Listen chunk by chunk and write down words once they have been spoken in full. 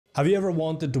Have you ever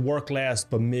wanted to work less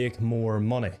but make more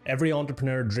money? Every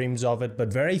entrepreneur dreams of it, but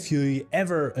very few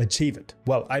ever achieve it.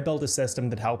 Well, I built a system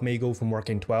that helped me go from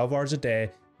working 12 hours a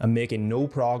day and making no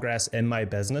progress in my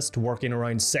business to working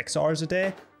around 6 hours a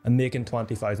day and making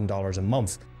 $20,000 a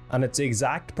month. And it's the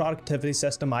exact productivity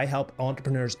system I help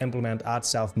entrepreneurs implement at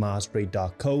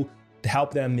selfmastery.co to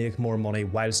help them make more money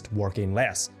whilst working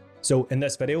less. So in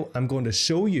this video, I'm going to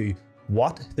show you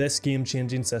what this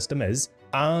game-changing system is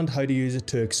and how to use it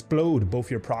to explode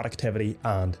both your productivity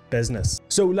and business.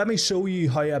 So let me show you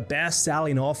how a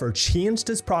best-selling offer changed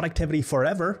his productivity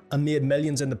forever and made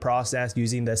millions in the process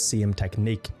using this same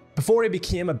technique. Before he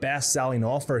became a best-selling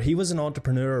offer, he was an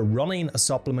entrepreneur running a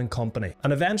supplement company,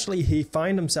 and eventually he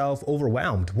found himself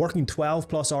overwhelmed, working 12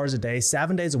 plus hours a day,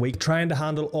 7 days a week, trying to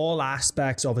handle all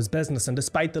aspects of his business, and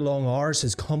despite the long hours,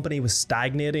 his company was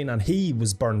stagnating and he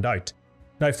was burned out.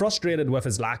 Now, frustrated with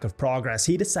his lack of progress,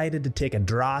 he decided to take a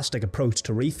drastic approach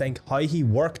to rethink how he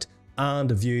worked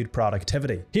and viewed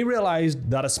productivity. He realized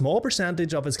that a small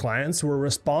percentage of his clients were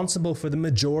responsible for the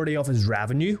majority of his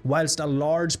revenue, whilst a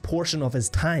large portion of his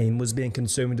time was being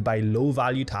consumed by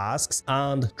low-value tasks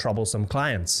and troublesome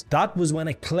clients. That was when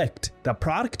it clicked that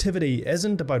productivity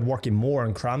isn't about working more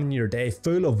and cramming your day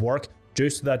full of work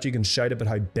just so that you can shout about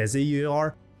how busy you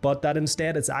are, but that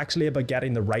instead it's actually about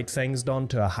getting the right things done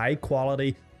to a high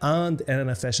quality and in an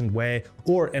efficient way,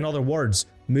 or in other words,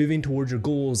 moving towards your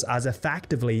goals as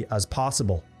effectively as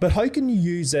possible. But how can you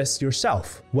use this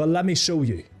yourself? Well, let me show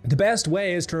you. The best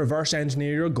way is to reverse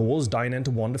engineer your goals down into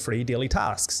 1 to 3 daily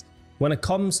tasks. When it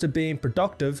comes to being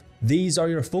productive, these are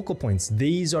your focal points.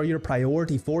 These are your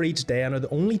priority for each day and are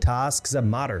the only tasks that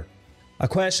matter. A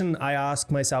question I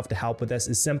ask myself to help with this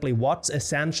is simply what's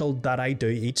essential that I do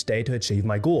each day to achieve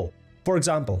my goal. For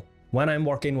example, when I'm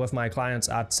working with my clients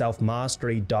at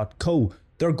selfmastery.co,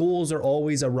 their goals are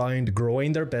always around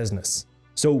growing their business.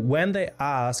 So when they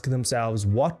ask themselves,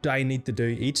 what do I need to do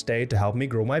each day to help me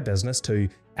grow my business to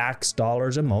X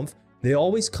dollars a month, they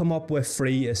always come up with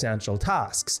 3 essential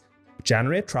tasks.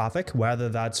 Generate traffic, whether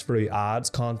that's through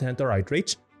ads, content, or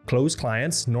outreach, close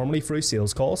clients, normally through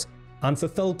sales calls, and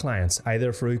fulfill clients,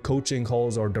 either through coaching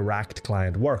calls or direct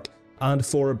client work. And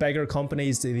for bigger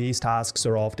companies, these tasks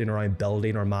are often around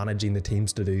building or managing the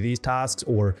teams to do these tasks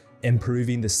or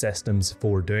improving the systems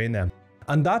for doing them.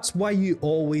 And that's why you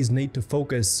always need to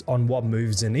focus on what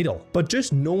moves the needle. But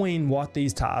just knowing what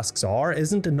these tasks are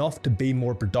isn't enough to be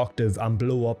more productive and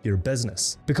blow up your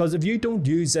business. Because if you don't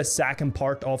use this second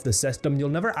part of the system, you'll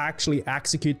never actually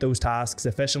execute those tasks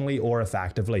efficiently or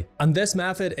effectively. And this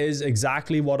method is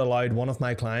exactly what allowed one of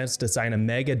my clients to sign a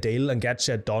mega deal and get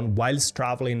shit done whilst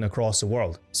traveling across the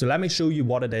world. So let me show you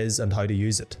what it is and how to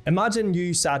use it. Imagine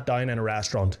you sat down in a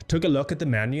restaurant, took a look at the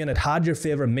menu, and it had your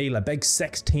favorite meal, a big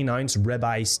 16-ounce ribeye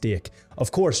steak.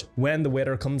 Of course, when the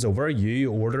waiter comes over,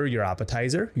 you order your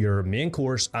appetizer, your main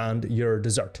course, and your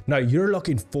dessert. Now, you're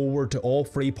looking forward to all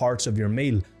 3 parts of your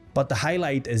meal, but the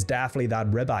highlight is definitely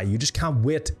that ribeye. You just can't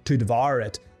wait to devour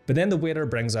it. But then the waiter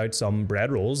brings out some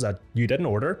bread rolls that you didn't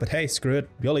order, but hey, screw it,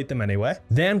 you'll eat them anyway.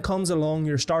 Then comes along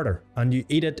your starter, and you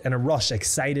eat it in a rush,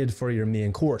 excited for your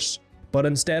main course. But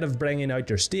instead of bringing out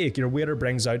your steak, your waiter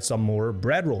brings out some more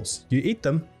bread rolls. You eat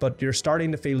them, but you're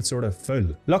starting to feel sort of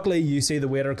full. Luckily, you see the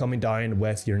waiter coming down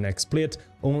with your next plate,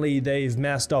 only they've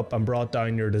messed up and brought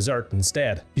down your dessert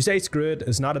instead. You say screw it,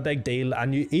 it's not a big deal,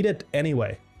 and you eat it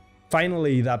anyway.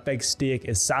 Finally, that big steak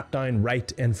is sat down right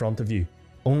in front of you,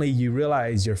 only you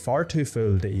realize you're far too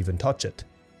full to even touch it.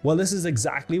 Well, this is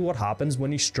exactly what happens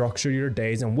when you structure your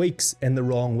days and weeks in the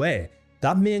wrong way.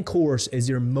 That main course is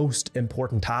your most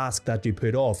important task that you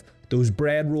put off. Those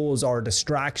bread rolls are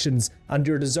distractions, and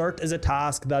your dessert is a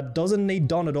task that doesn't need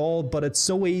done at all, but it's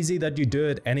so easy that you do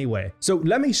it anyway. So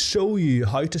let me show you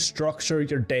how to structure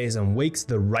your days and weeks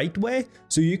the right way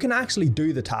so you can actually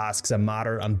do the tasks that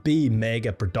matter and be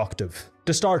mega productive.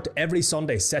 To start, every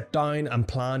Sunday, sit down and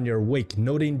plan your week,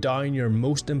 noting down your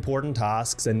most important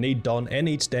tasks and need done in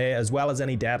each day, as well as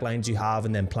any deadlines you have,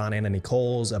 and then planning any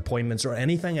calls, appointments, or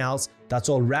anything else that's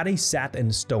already set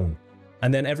in stone.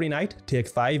 And then every night, take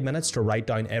 5 minutes to write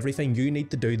down everything you need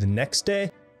to do the next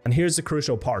day. And here's the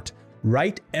crucial part.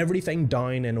 Write everything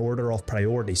down in order of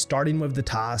priority, starting with the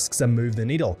tasks that move the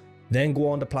needle. Then go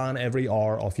on to plan every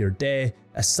hour of your day,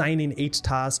 assigning each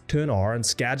task to an hour and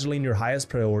scheduling your highest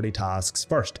priority tasks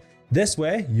first. This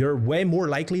way, you're way more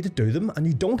likely to do them and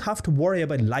you don't have to worry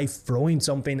about life throwing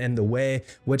something in the way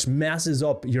which messes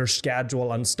up your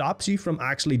schedule and stops you from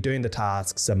actually doing the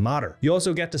tasks that matter. You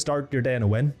also get to start your day in a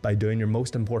win by doing your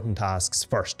most important tasks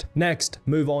first. Next,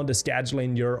 move on to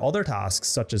scheduling your other tasks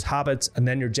such as habits and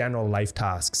then your general life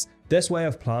tasks. This way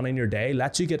of planning your day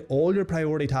lets you get all your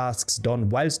priority tasks done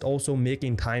whilst also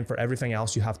making time for everything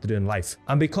else you have to do in life.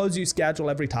 And because you schedule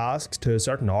every task to a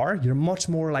certain hour, you're much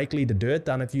more likely to do it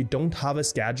than if you don't have a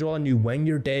schedule and you wing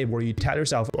your day where you tell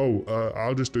yourself, oh,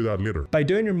 I'll just do that later. By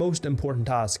doing your most important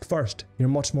task first, you're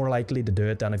much more likely to do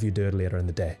it than if you do it later in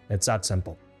the day. It's that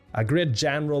simple. A great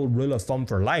general rule of thumb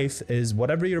for life is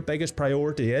whatever your biggest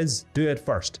priority is, do it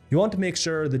first. You want to make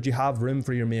sure that you have room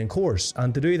for your main course,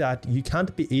 and to do that, you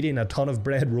can't be eating a ton of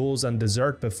bread rolls and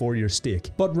dessert before your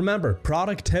steak. But remember,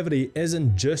 productivity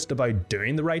isn't just about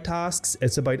doing the right tasks,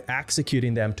 it's about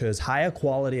executing them to as high a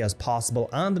quality as possible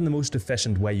and in the most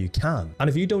efficient way you can. And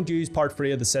if you don't use part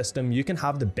 3 of the system, you can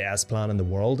have the best plan in the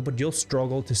world, but you'll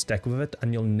struggle to stick with it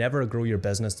and you'll never grow your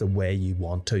business the way you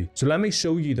want to. So let me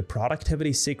show you the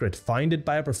productivity secret founded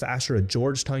by a professor at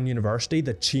Georgetown University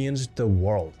that changed the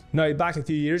world. Now, back a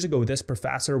few years ago, this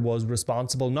professor was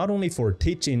responsible not only for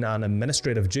teaching and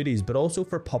administrative duties, but also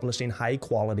for publishing high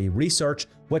quality research,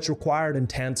 which required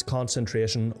intense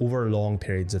concentration over long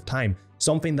periods of time.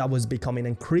 Something that was becoming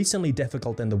increasingly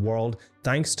difficult in the world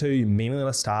thanks to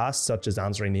meaningless tasks such as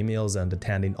answering emails and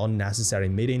attending unnecessary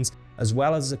meetings, as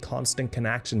well as a constant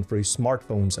connection through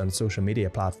smartphones and social media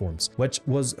platforms, which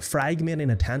was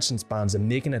fragmenting attention spans and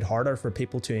making it harder for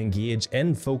people to engage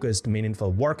in focused,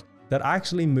 meaningful work that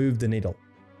actually moved the needle.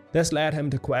 This led him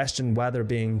to question whether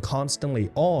being constantly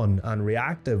on and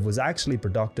reactive was actually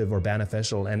productive or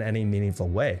beneficial in any meaningful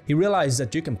way. He realized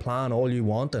that you can plan all you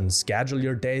want and schedule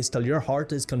your days till your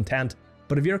heart is content,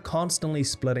 but if you're constantly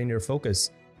splitting your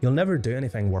focus, you'll never do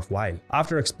anything worthwhile.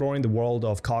 After exploring the world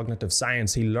of cognitive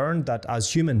science, he learned that as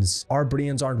humans, our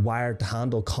brains aren't wired to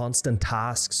handle constant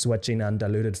task switching and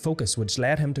diluted focus, which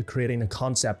led him to creating a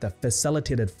concept that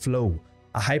facilitated flow,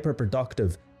 a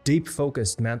hyper-productive,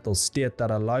 deep-focused mental state that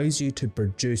allows you to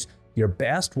produce your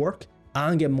best work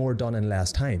and get more done in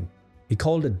less time. He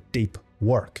called it deep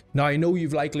work. Now, I know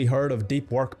you've likely heard of deep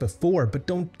work before, but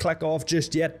don't click off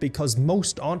just yet because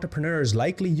most entrepreneurs,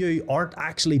 likely you, aren't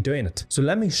actually doing it. So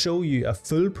let me show you a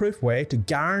foolproof way to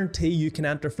guarantee you can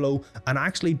enter flow and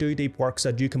actually do deep work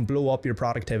so that you can blow up your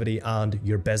productivity and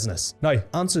your business. Now,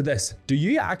 answer this. Do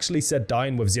you actually sit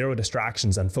down with zero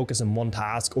distractions and focus on one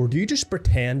task, or do you just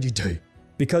pretend you do?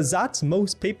 Because that's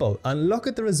most people, and look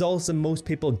at the results that most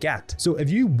people get. So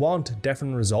if you want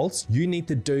different results, you need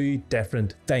to do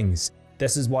different things.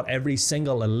 This is what every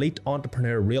single elite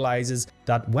entrepreneur realizes,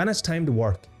 that when it's time to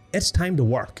work, it's time to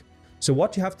work. So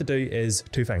what you have to do is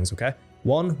 2 things, okay?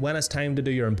 1, when it's time to do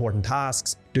your important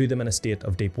tasks, do them in a state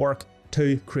of deep work.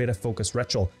 2, create a focus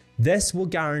ritual. This will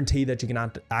guarantee that you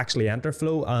can actually enter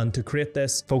flow, and to create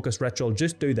this focus ritual,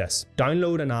 just do this.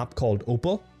 Download an app called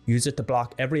Opal. Use it to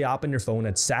block every app on your phone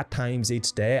at set times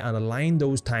each day and align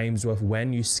those times with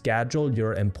when you schedule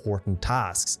your important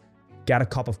tasks. Get a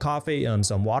cup of coffee and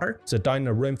some water, sit down in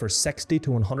a room for 60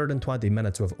 to 120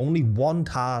 minutes with only one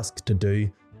task to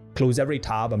do. Close every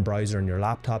tab and browser on your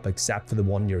laptop except for the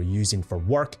one you're using for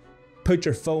work. Put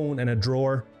your phone in a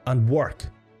drawer and work.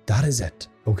 That is it,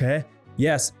 okay?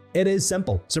 Yes, it is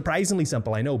simple, surprisingly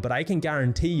simple, I know, but I can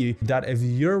guarantee you that if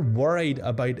you're worried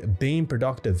about being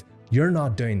productive, you're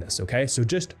not doing this, okay? So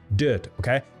just do it,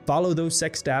 okay? Follow those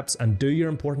 6 steps and do your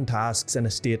important tasks in a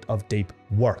state of deep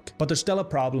work. But there's still a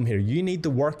problem here. You need the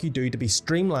work you do to be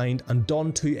streamlined and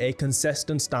done to a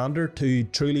consistent standard to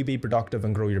truly be productive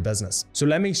and grow your business. So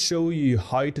let me show you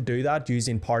how to do that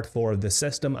using part 4 of the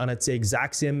system, and it's the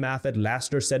exact same method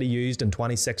Leicester City used in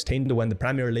 2016 to win the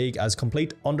Premier League as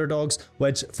complete underdogs,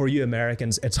 which for you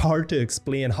Americans, it's hard to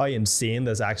explain how insane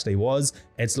this actually was.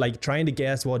 It's like trying to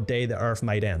guess what day the earth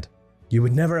might end. You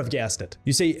would never have guessed it.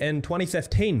 You see, in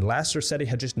 2015, Leicester City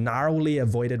had just narrowly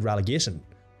avoided relegation,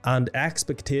 and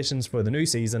expectations for the new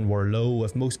season were low,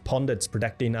 with most pundits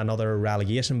predicting another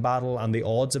relegation battle and the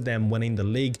odds of them winning the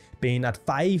league being at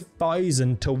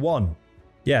 5,000 to 1.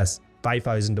 Yes,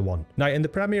 5,000 to 1. Now, in the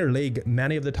Premier League,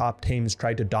 many of the top teams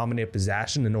tried to dominate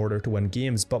possession in order to win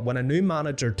games, but when a new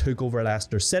manager took over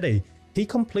Leicester City, he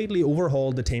completely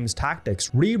overhauled the team's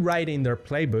tactics, rewriting their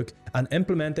playbook and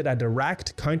implemented a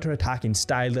direct counter-attacking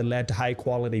style that led to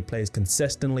high-quality plays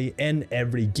consistently in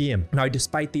every game. Now,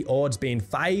 despite the odds being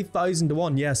 5,000 to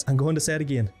 1, yes, I'm going to say it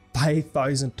again,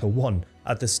 5,000 to 1.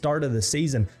 At the start of the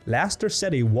season, Leicester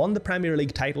City won the Premier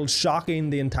League title, shocking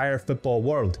the entire football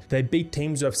world. They beat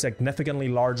teams with significantly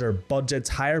larger budgets,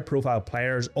 higher profile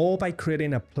players, all by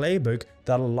creating a playbook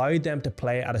that allowed them to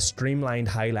play at a streamlined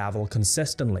high level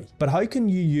consistently. But how can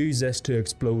you use this to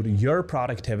explode your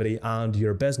productivity and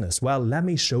your business? Well, let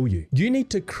me show you. You need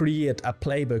to create a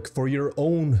playbook for your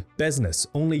own business,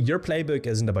 only your playbook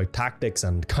isn't about tactics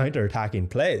and counter-attacking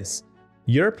plays.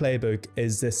 Your playbook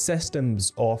is the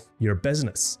systems of your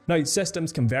business. Now,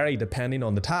 systems can vary depending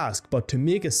on the task, but to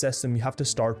make a system, you have to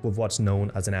start with what's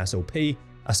known as an SOP,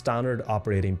 a standard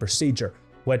operating procedure,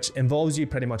 which involves you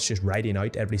pretty much just writing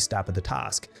out every step of the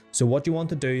task. So what you want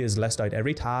to do is list out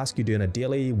every task you do on a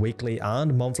daily, weekly,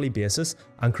 and monthly basis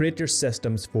and create your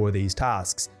systems for these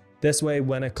tasks. This way,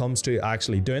 when it comes to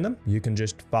actually doing them, you can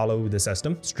just follow the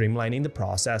system, streamlining the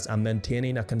process and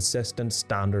maintaining a consistent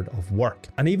standard of work.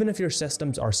 And even if your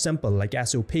systems are simple like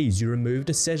SOPs, you remove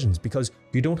decisions because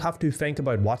you don't have to think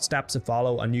about what steps to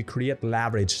follow, and you create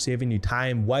leverage, saving you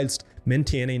time whilst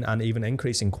maintaining and even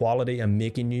increasing quality and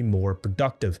making you more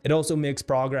productive. It also makes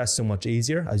progress so much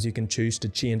easier as you can choose to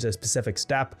change a specific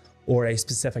step or a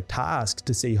specific task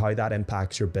to see how that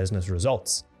impacts your business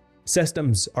results.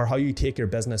 Systems are how you take your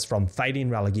business from fighting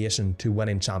relegation to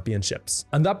winning championships.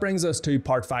 And that brings us to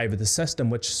part 5 of the system,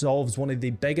 which solves one of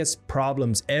the biggest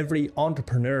problems every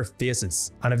entrepreneur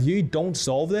faces. And if you don't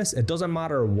solve this, it doesn't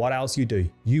matter what else you do,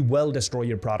 you will destroy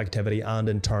your productivity and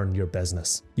in turn your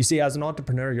business. You see, as an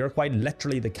entrepreneur, you're quite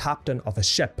literally the captain of a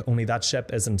ship, only that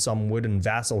ship isn't some wooden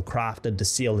vessel crafted to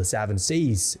sail the 7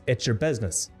 seas, it's your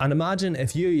business. And imagine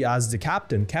if you, as the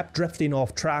captain, kept drifting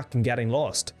off track and getting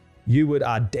lost. You would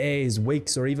add days,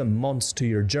 weeks, or even months to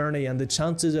your journey, and the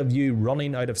chances of you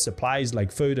running out of supplies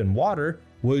like food and water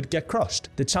would get crushed.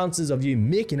 The chances of you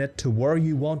making it to where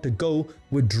you want to go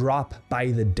would drop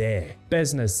by the day.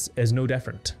 Business is no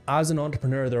different. As an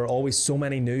entrepreneur, there are always so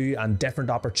many new and different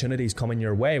opportunities coming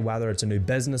your way, whether it's a new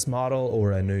business model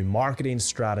or a new marketing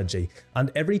strategy.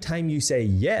 And every time you say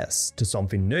yes to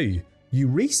something new, you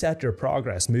reset your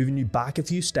progress, moving you back a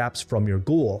few steps from your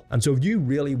goal. And so if you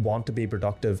really want to be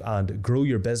productive and grow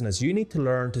your business, you need to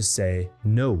learn to say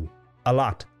no a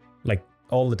lot, like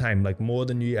all the time, like more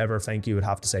than you ever think you would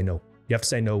have to say no. You have to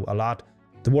say no a lot.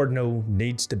 The word no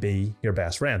needs to be your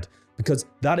best friend because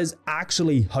that is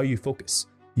actually how you focus.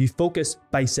 You focus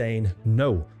by saying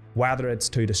no, whether it's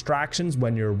to distractions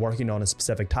when you're working on a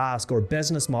specific task or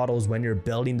business models when you're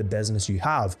building the business you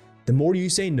have. The more you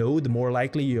say no, the more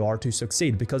likely you are to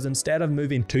succeed, because instead of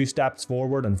moving 2 steps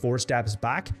forward and 4 steps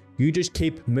back, you just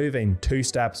keep moving 2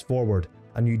 steps forward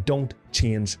and you don't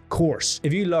change course.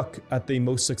 If you look at the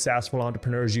most successful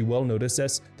entrepreneurs, you will notice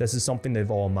this. This is something they've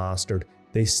all mastered.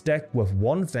 They stick with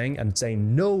one thing and say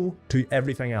no to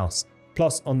everything else.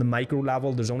 Plus, on the micro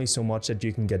level, there's only so much that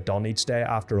you can get done each day.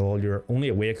 After all, you're only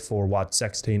awake for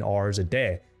 16 hours a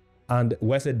day. And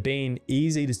with it being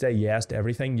easy to say yes to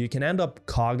everything, you can end up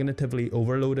cognitively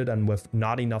overloaded and with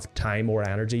not enough time or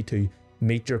energy to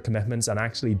meet your commitments and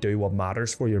actually do what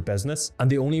matters for your business. And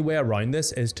the only way around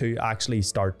this is to actually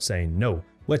start saying no,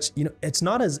 which, it's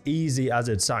not as easy as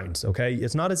it sounds, okay?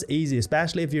 It's not as easy,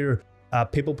 especially if you're a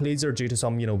people pleaser due to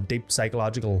some, deep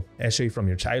psychological issue from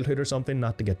your childhood or something,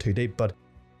 not to get too deep, but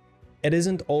it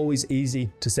isn't always easy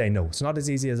to say no. It's not as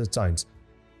easy as it sounds.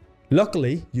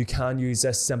 Luckily, you can use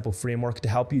this simple framework to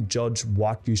help you judge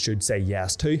what you should say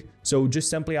yes to. So just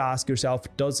simply ask yourself,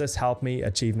 does this help me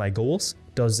achieve my goals?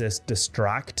 Does this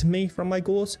distract me from my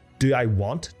goals? Do I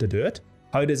want to do it?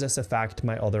 How does this affect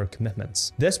my other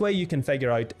commitments? This way you can figure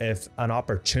out if an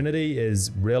opportunity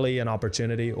is really an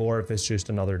opportunity or if it's just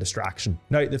another distraction.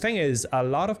 Now, the thing is, a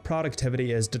lot of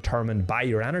productivity is determined by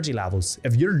your energy levels.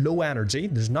 If you're low energy,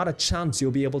 there's not a chance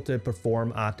you'll be able to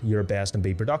perform at your best and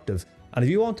be productive. And if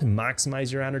you want to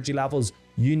maximize your energy levels,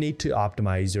 you need to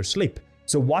optimize your sleep.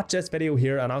 So watch this video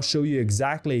here and I'll show you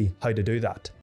exactly how to do that.